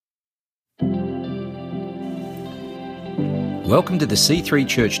Welcome to the C3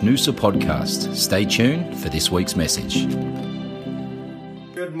 Church Noosa podcast. Stay tuned for this week's message.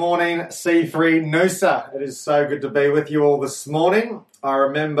 Good morning, C3 Noosa. It is so good to be with you all this morning. I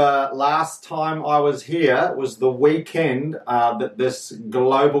remember last time I was here was the weekend that this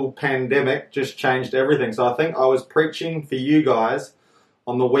global pandemic just changed everything. So I think I was preaching for you guys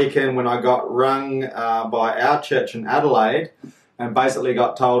on the weekend when I got rung by our church in Adelaide and basically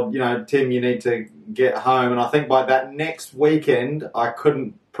got told, Tim, you need to get home. And I think by that next weekend, I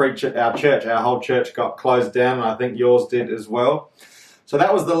couldn't preach at our church. Our whole church got closed down, and I think yours did as well. So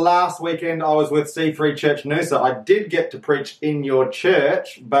that was the last weekend I was with C3 Church Noosa. I did get to preach in your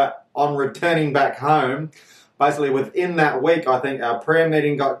church, but on returning back home, basically within that week, I think our prayer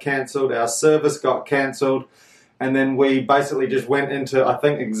meeting got cancelled, our service got cancelled, and then we basically just went into, I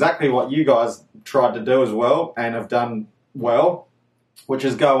think, exactly what you guys tried to do as well and have done well, which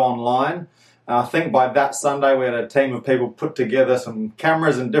is go online. I think by that Sunday we had a team of people put together some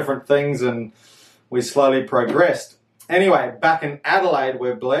cameras and different things, and we slowly progressed. Anyway, back in Adelaide,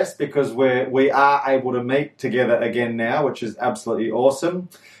 we're blessed because we are able to meet together again now, which is absolutely awesome.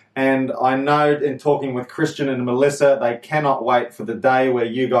 And I know in talking with Christian and Melissa, they cannot wait for the day where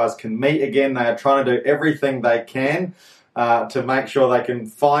you guys can meet again. They are trying to do everything they can to make sure they can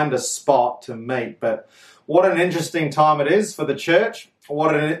find a spot to meet. But what an interesting time it is for the church.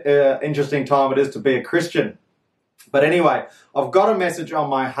 What an interesting time it is to be a Christian. But anyway, I've got a message on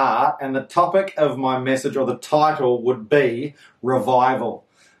my heart, and the topic of my message, or the title, would be revival.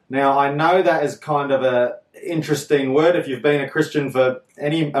 Now, I know that is kind of an interesting word. If you've been a Christian for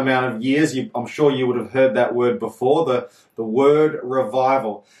any amount of years, I'm sure you would have heard that word before, the word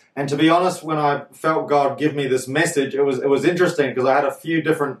revival. And to be honest, when I felt God give me this message, it was interesting because I had a few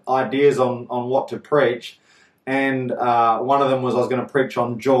different ideas on what to preach. And one of them was I was going to preach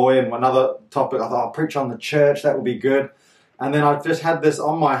on joy, and another topic I thought I'll preach on the church, that would be good. And then I just had this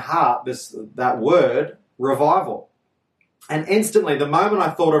on my heart, that word, revival. And instantly, the moment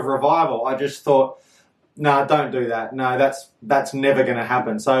I thought of revival, I just thought, no, don't do that. No, that's never going to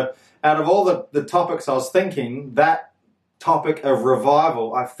happen. So out of all the topics I was thinking, that topic of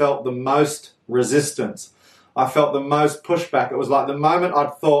revival, I felt the most resistance. I felt the most pushback. It was like the moment I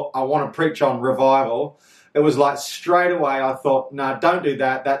thought I want to preach on revival, it was like straight away I thought, no, don't do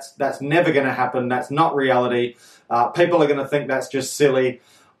that. That's never going to happen. That's not reality. People are going to think that's just silly.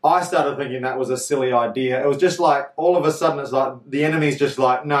 I started thinking that was a silly idea. It was just like all of a sudden it's like the enemy's just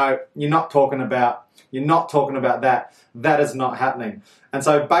like, no, you're not talking about that. That is not happening. And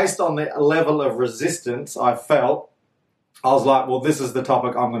so based on the level of resistance I felt, I was like, well, this is the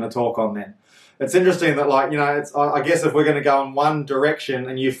topic I'm going to talk on then. It's interesting that, I guess if we're going to go in one direction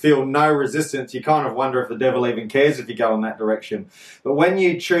and you feel no resistance, you kind of wonder if the devil even cares if you go in that direction. But when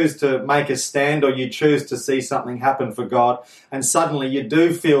you choose to make a stand or you choose to see something happen for God, and suddenly you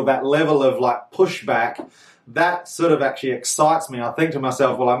do feel that level of pushback, that sort of actually excites me. I think to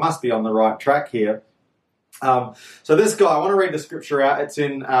myself, well, I must be on the right track here. So this guy, I want to read the scripture out. It's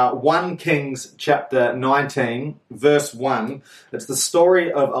in 1 Kings chapter 19, verse 1. It's the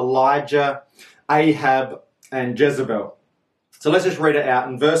story of Elijah, Ahab, and Jezebel. So let's just read it out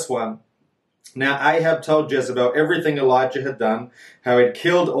in verse 1. Now Ahab told Jezebel everything Elijah had done, how he had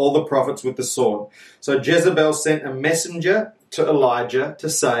killed all the prophets with the sword. So Jezebel sent a messenger to Elijah to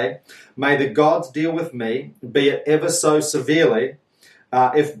say, may the gods deal with me, be it ever so severely,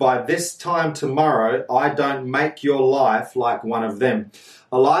 if by this time tomorrow I don't make your life like one of them.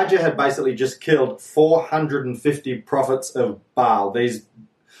 Elijah had basically just killed 450 prophets of Baal.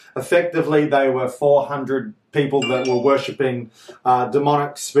 Effectively, they were 400 people that were worshipping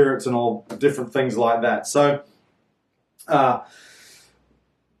demonic spirits and all different things like that. So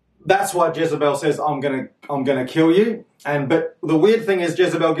that's why Jezebel says, I'm gonna kill you. But the weird thing is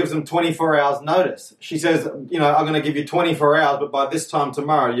Jezebel gives them 24 hours notice. She says, I'm going to give you 24 hours, but by this time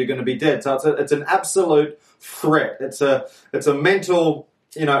tomorrow you're going to be dead. So it's an absolute threat. It's a mental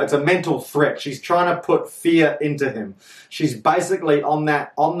threat. She's trying to put fear into him. She's basically on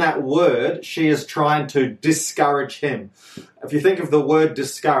that word, she is trying to discourage him. If you think of the word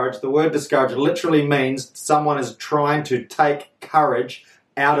discourage literally means someone is trying to take courage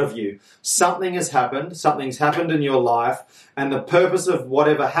out of you. Something's happened in your life, and the purpose of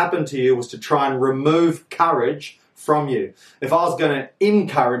whatever happened to you was to try and remove courage from you. If I was going to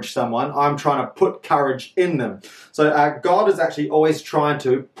encourage someone, I'm trying to put courage in them. So God is actually always trying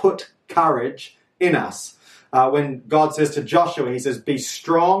to put courage in us. When God says to Joshua, he says, be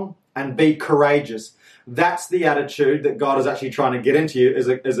strong and be courageous. That's the attitude that God is actually trying to get into you, is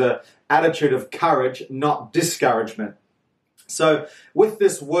a attitude of courage, not discouragement. So with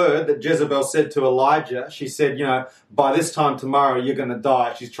this word that Jezebel said to Elijah, she said, by this time tomorrow you're going to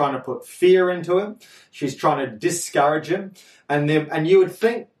die. She's trying to put fear into him. She's trying to discourage him. And you would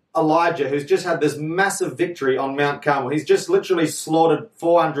think Elijah, who's just had this massive victory on Mount Carmel, he's just literally slaughtered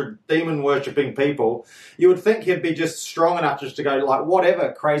 400 demon-worshipping people. You would think he'd be just strong enough just to go like,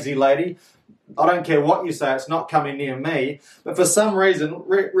 whatever, crazy lady. I don't care what you say, it's not coming near me. But for some reason,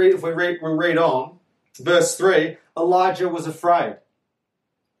 if we read on, verse 3, Elijah was afraid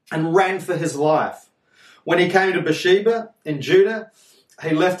and ran for his life. When he came to Beersheba in Judah,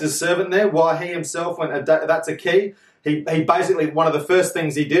 he left his servant there while he himself went, that's a key. He basically, one of the first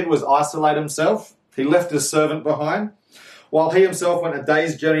things he did was isolate himself. He left his servant behind. While he himself went a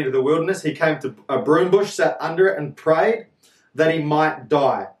day's journey to the wilderness, he came to a broom bush, sat under it and prayed that he might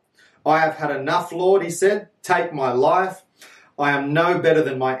die. I have had enough, Lord, he said. Take my life. I am no better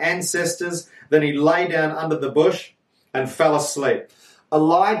than my ancestors. Then he lay down under the bush and fell asleep.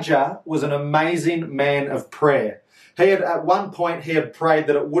 Elijah was an amazing man of prayer. At one point he had prayed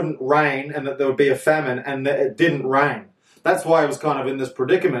that it wouldn't rain and that there would be a famine, and that it didn't rain. That's why he was kind of in this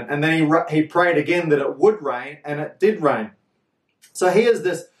predicament. And then he prayed again that it would rain, and it did rain. So here's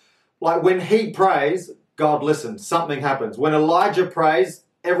this, like when he prays, God listens, something happens. When Elijah prays,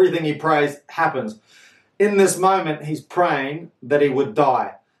 everything he prays happens. In this moment, he's praying that he would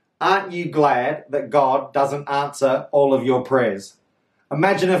die. Aren't you glad that God doesn't answer all of your prayers?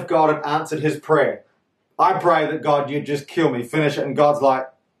 Imagine if God had answered his prayer. I pray that God, you'd just kill me, finish it, and God's like,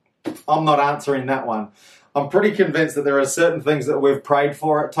 I'm not answering that one. I'm pretty convinced that there are certain things that we've prayed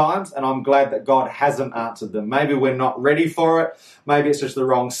for at times, and I'm glad that God hasn't answered them. Maybe we're not ready for it. Maybe it's just the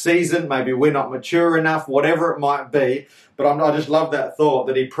wrong season. Maybe we're not mature enough, whatever it might be. But I just love that thought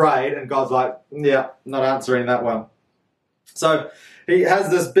that he prayed, and God's like, yeah, not answering that one. So he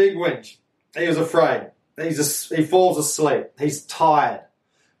has this big whinge. He was afraid. He falls asleep. He's tired.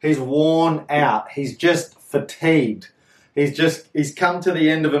 He's worn out. He's just fatigued. He's come to the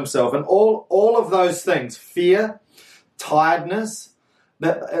end of himself. And all of those things, fear, tiredness,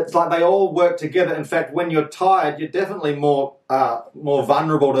 that it's like they all work together. In fact, when you're tired, you're definitely more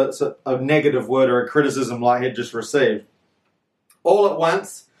vulnerable to a negative word or a criticism like he'd just received. All at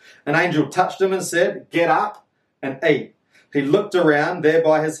once, an angel touched him and said, get up and eat. He looked around, there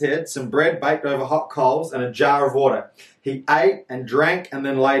by his head, some bread baked over hot coals and a jar of water. He ate and drank and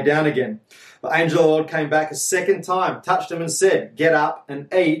then lay down again. The angel of the Lord came back a second time, touched him and said, get up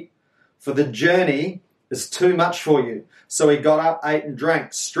and eat, for the journey is too much for you. So he got up, ate and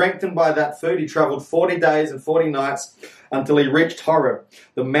drank. Strengthened by that food, he traveled 40 days and 40 nights until he reached Horeb,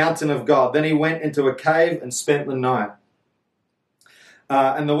 the mountain of God. Then he went into a cave and spent the night.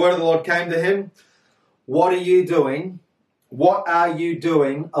 And the word of the Lord came to him, what are you doing? What are you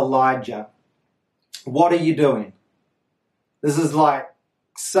doing, Elijah? What are you doing? This is like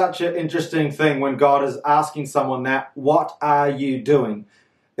such an interesting thing when God is asking someone that, what are you doing?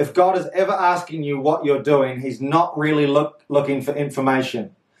 If God is ever asking you what you're doing, he's not really looking for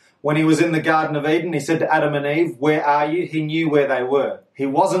information. When he was in the Garden of Eden, he said to Adam and Eve, where are you? He knew where they were. He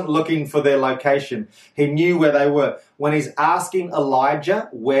wasn't looking for their location. He knew where they were. When he's asking Elijah,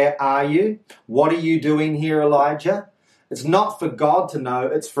 where are you? What are you doing here, Elijah? It's not for God to know,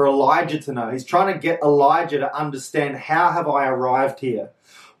 it's for Elijah to know. He's trying to get Elijah to understand, how have I arrived here?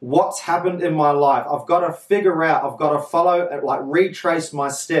 What's happened in my life? I've got to figure out, I've got to follow, like retrace my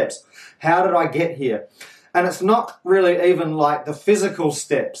steps. How did I get here? And it's not really even like the physical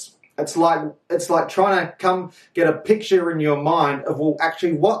steps. It's like trying to come get a picture in your mind of, well,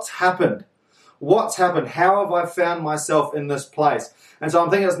 actually, what's happened? What's happened? How have I found myself in this place? And so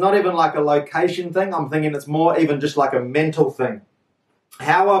I'm thinking it's not even like a location thing. I'm thinking it's more even just like a mental thing.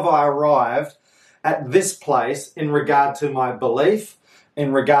 How have I arrived at this place in regard to my belief,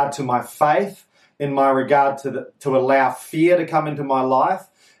 in regard to my faith, in my regard to allow fear to come into my life,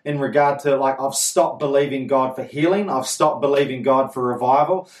 in regard to, like, I've stopped believing God for healing. I've stopped believing God for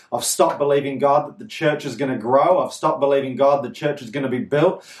revival. I've stopped believing God that the church is going to grow. I've stopped believing God the church is going to be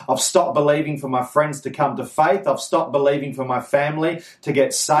built. I've stopped believing for my friends to come to faith. I've stopped believing for my family to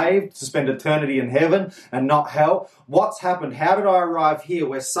get saved, to spend eternity in heaven and not hell. What's happened? How did I arrive here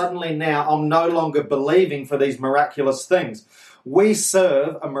where suddenly now I'm no longer believing for these miraculous things? We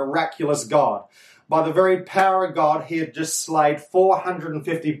serve a miraculous God. By the very power of God, he had just slayed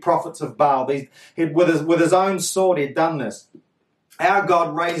 450 prophets of Baal. With his own sword, he had done this. Our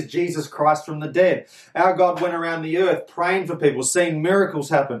God raised Jesus Christ from the dead. Our God went around the earth praying for people, seeing miracles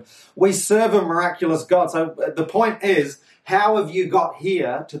happen. We serve a miraculous God. So the point is, how have you got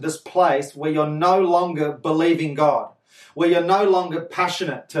here to this place where you're no longer believing God? Where you're no longer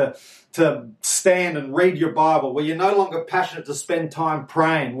passionate to to stand and read your Bible, where you're no longer passionate to spend time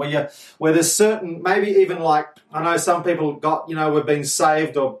praying, where there's certain, maybe even like, I know some people we've been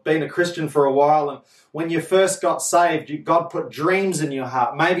saved or been a Christian for a while, and when you first got saved, God put dreams in your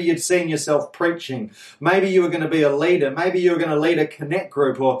heart. Maybe you'd seen yourself preaching. Maybe you were going to be a leader. Maybe you were going to lead a connect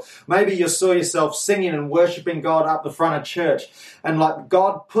group, or maybe you saw yourself singing and worshiping God up the front of church. And like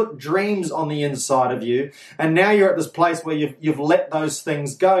God put dreams on the inside of you. And now you're at this place where you've let those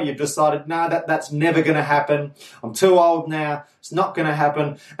things go. You've decided, no, that's never going to happen. I'm too old now. It's not going to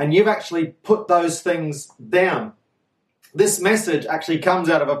happen. And you've actually put those things down. This message actually comes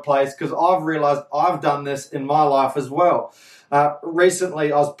out of a place because I've realized I've done this in my life as well.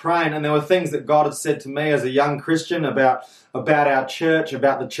 Recently I was praying, and there were things that God had said to me as a young Christian about our church,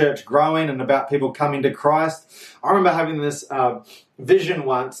 about the church growing, and about people coming to Christ. I remember having this vision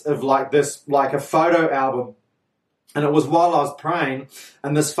once of like a photo album. And it was while I was praying,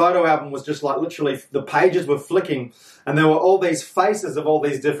 and this photo album was just like literally the pages were flicking, and there were all these faces of all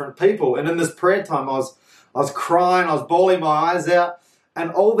these different people. And in this prayer time, I was crying, I was bawling my eyes out,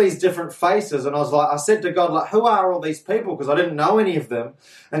 and all these different faces. And I said to God, like, who are all these people? Because I didn't know any of them.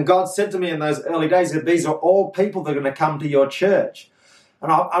 And God said to me in those early days that these are all people that are going to come to your church. And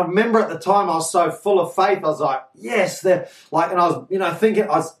I remember at the time I was so full of faith. I was like, yes, they're like, and I was, thinking,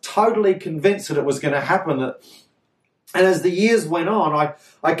 I was totally convinced that it was going to happen. And as the years went on,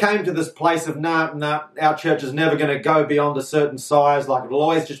 I came to this place of, no, our church is never going to go beyond a certain size. Like, it'll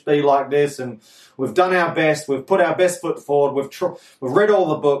always just be like this. And we've done our best. We've put our best foot forward. We've read all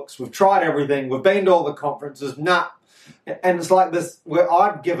the books. We've tried everything. We've been to all the conferences. And it's like this, where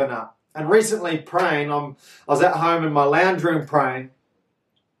I'd given up. And recently praying, I was at home in my lounge room praying.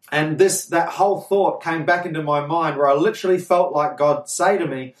 And that whole thought came back into my mind, where I literally felt like God say to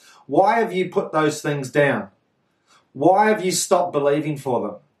me, why have you put those things down? Why have you stopped believing for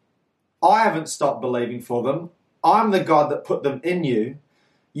them? I haven't stopped believing for them. I'm the God that put them in you.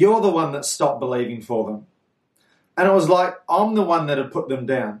 You're the one that stopped believing for them. And it was like, I'm the one that had put them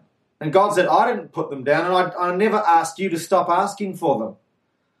down. And God said, I didn't put them down, and I never asked you to stop asking for them.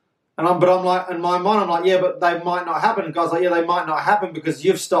 But I'm like, in my mind, I'm like, yeah, but they might not happen. And God's like, yeah, they might not happen because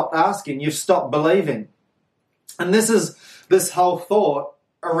you've stopped asking. You've stopped believing. And this is this whole thought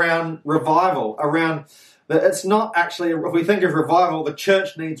around revival, around that it's not actually, if we think of revival, the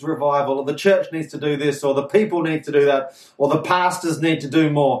church needs revival, or the church needs to do this, or the people need to do that, or the pastors need to do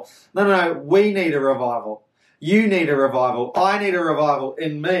more. No, we need a revival. You need a revival. I need a revival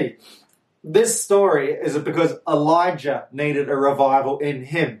in me. This story is because Elijah needed a revival in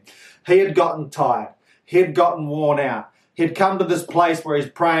him. He had gotten tired. He had gotten worn out. He'd come to this place where he's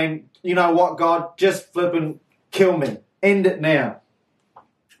praying, you know what, God, just flipping kill me. End it now.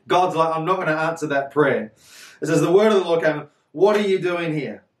 God's like, I'm not going to answer that prayer. It says, the word of the Lord came, what are you doing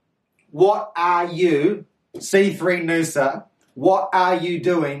here? What are you, C3 Noosa, what are you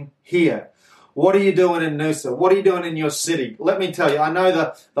doing here? What are you doing in Noosa? What are you doing in your city? Let me tell you, I know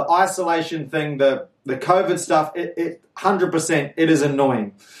the isolation thing, the COVID stuff, it 100%, it is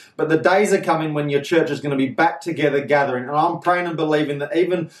annoying. But the days are coming when your church is going to be back together gathering. And I'm praying and believing that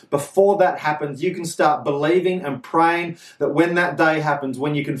even before that happens, you can start believing and praying that when that day happens,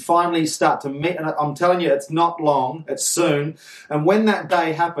 when you can finally start to meet, and I'm telling you, it's not long, it's soon. And when that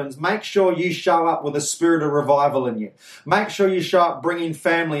day happens, make sure you show up with a spirit of revival in you. Make sure you show up bringing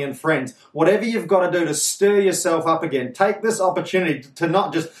family and friends. Whatever you've got to do to stir yourself up again. Take this opportunity to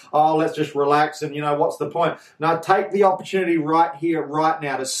not just, let's just relax and, what's the point? No, take the opportunity right here, right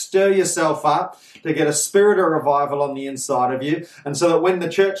now to stir yourself up, to get a spirit of revival on the inside of you. And so that when the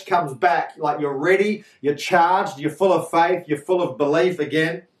church comes back, like you're ready, you're charged, you're full of faith, you're full of belief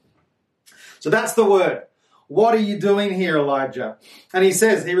again. So that's the word. What are you doing here, Elijah? And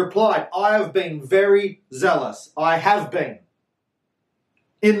he replied, I have been very zealous. I have been.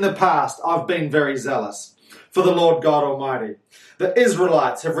 In the past, I've been very zealous for the Lord God Almighty. The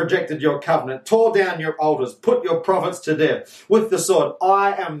Israelites have rejected your covenant, tore down your altars, put your prophets to death with the sword.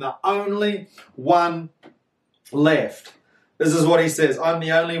 I am the only one left. This is what he says. I'm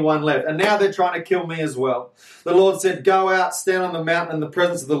the only one left. And now they're trying to kill me as well. The Lord said, go out, stand on the mountain in the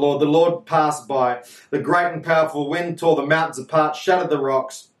presence of the Lord. The Lord passed by. The great and powerful wind tore the mountains apart, shattered the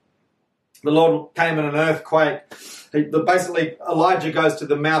rocks. The Lord came in an earthquake. Basically, Elijah goes to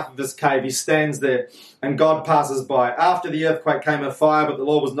the mouth of this cave. He stands there and God passes by. After the earthquake came a fire, but the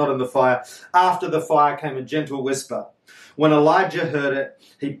Lord was not in the fire. After the fire came a gentle whisper. When Elijah heard it,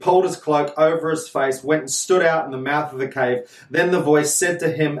 he pulled his cloak over his face, went and stood out in the mouth of the cave. Then the voice said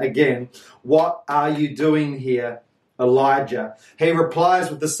to him again, what are you doing here, Elijah? He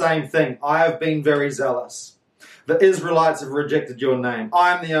replies with the same thing. I have been very zealous. The Israelites have rejected your name.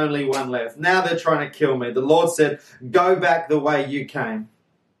 I'm the only one left. Now they're trying to kill me. The Lord said, go back the way you came.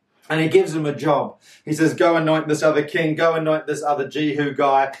 And he gives him a job. He says, go anoint this other king. Go anoint this other Jehu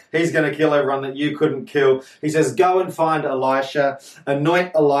guy. He's going to kill everyone that you couldn't kill. He says, go and find Elisha.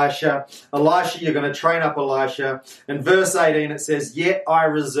 Anoint Elisha. Elisha, you're going to train up Elisha. In verse 18 it says, yet I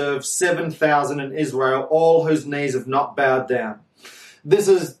reserve 7,000 in Israel, all whose knees have not bowed down. This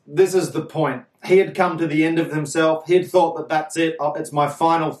is the point. He had come to the end of himself. He had thought that that's it. Oh, it's my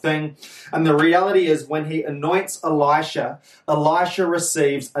final thing. And the reality is when he anoints Elisha, Elisha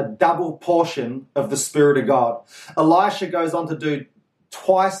receives a double portion of the Spirit of God. Elisha goes on to do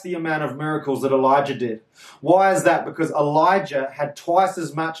twice the amount of miracles that Elijah did. Why is that? Because Elijah had twice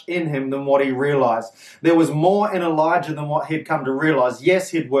as much in him than what he realized. There was more in Elijah than what he'd come to realize.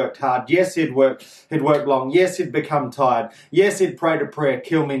 Yes, he'd worked hard. Yes, he'd worked long. Yes, he'd become tired. Yes, he'd prayed a prayer,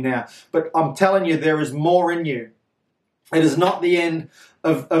 kill me now. But I'm telling you, there is more in you. It is not the end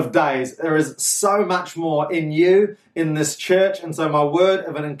of days. There is so much more in you, in this church. And so my word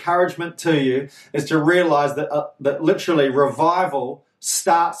of an encouragement to you is to realize that literally revival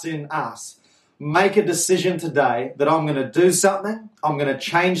starts in us. Make a decision today that I'm going to do something. I'm going to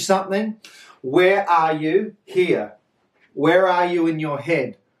change something. Where are you? Here. Where are you in your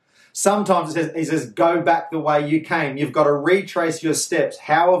head? Sometimes he says, go back the way you came. You've got to retrace your steps.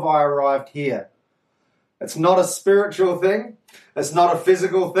 How have I arrived here? It's not a spiritual thing. It's not a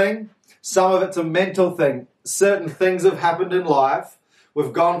physical thing. Some of it's a mental thing. Certain things have happened in life.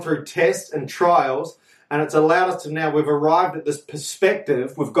 We've gone through tests and trials, and it's allowed us to now, we've arrived at this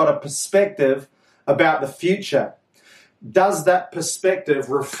perspective. We've got a perspective about the future. Does that perspective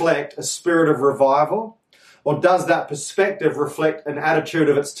reflect a spirit of revival? Or does that perspective reflect an attitude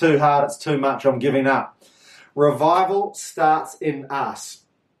of it's too hard, it's too much, I'm giving up? Revival starts in us.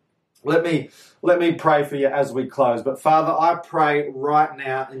 Let me pray for you as we close. But Father, I pray right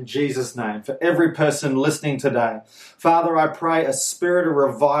now in Jesus' name for every person listening today. Father, I pray a spirit of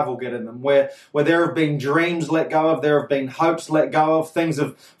revival get in them where there have been dreams let go of, there have been hopes let go of, things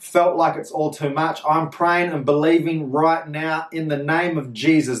have felt like it's all too much. I'm praying and believing right now in the name of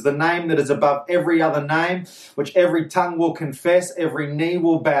Jesus, the name that is above every other name, which every tongue will confess, every knee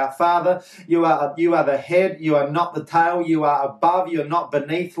will bow. Father, you are the head, you are not the tail, you are above, you are not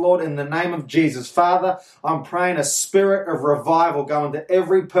beneath, Lord, in the name of Jesus. Father, I'm praying a spirit of revival go into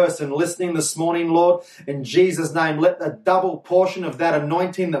every person listening this morning, Lord, in Jesus' name. Let the double portion of that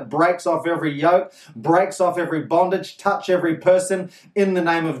anointing that breaks off every yoke, breaks off every bondage, touch every person in the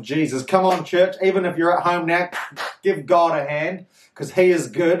name of Jesus. Come on, church, even if you're at home now, give God a hand because He is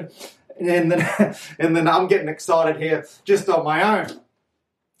good. And then I'm getting excited here just on my own.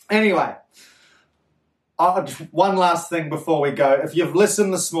 Anyway, one last thing before we go. If you've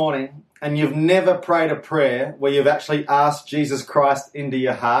listened this morning and you've never prayed a prayer where you've actually asked Jesus Christ into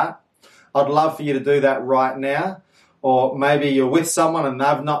your heart, I'd love for you to do that right now. Or maybe you're with someone and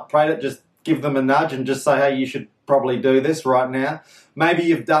they've not prayed it, just give them a nudge and just say, hey, you should probably do this right now. Maybe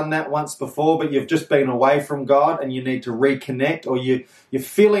you've done that once before, but you've just been away from God and you need to reconnect, or you're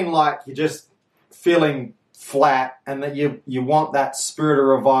feeling like you're just feeling flat and that you want that spirit of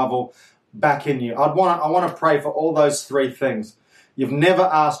revival back in you. I want to pray for all those three things. You've never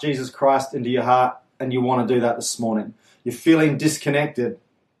asked Jesus Christ into your heart and you want to do that this morning. You're feeling disconnected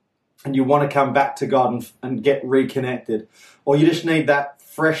and you want to come back to God and get reconnected. Or you just need that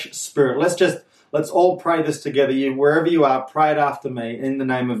fresh spirit. Let's all pray this together. You, wherever you are, pray it after me in the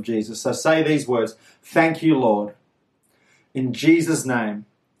name of Jesus. So say these words. Thank you, Lord. In Jesus' name,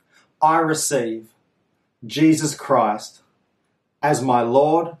 I receive Jesus Christ as my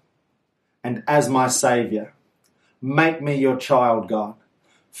Lord and as my Savior. Make me your child, God.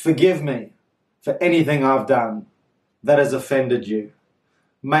 Forgive me for anything I've done that has offended you.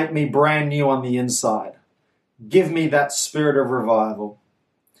 Make me brand new on the inside. Give me that spirit of revival.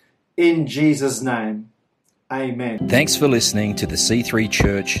 In Jesus' name, amen. Thanks for listening to the C3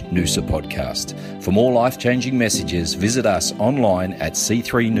 Church Noosa podcast. For more life-changing messages, visit us online at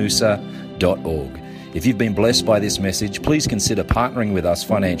c3noosa.org. If you've been blessed by this message, please consider partnering with us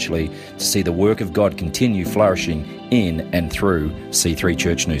financially to see the work of God continue flourishing in and through C3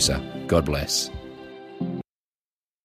 Church Noosa. God bless.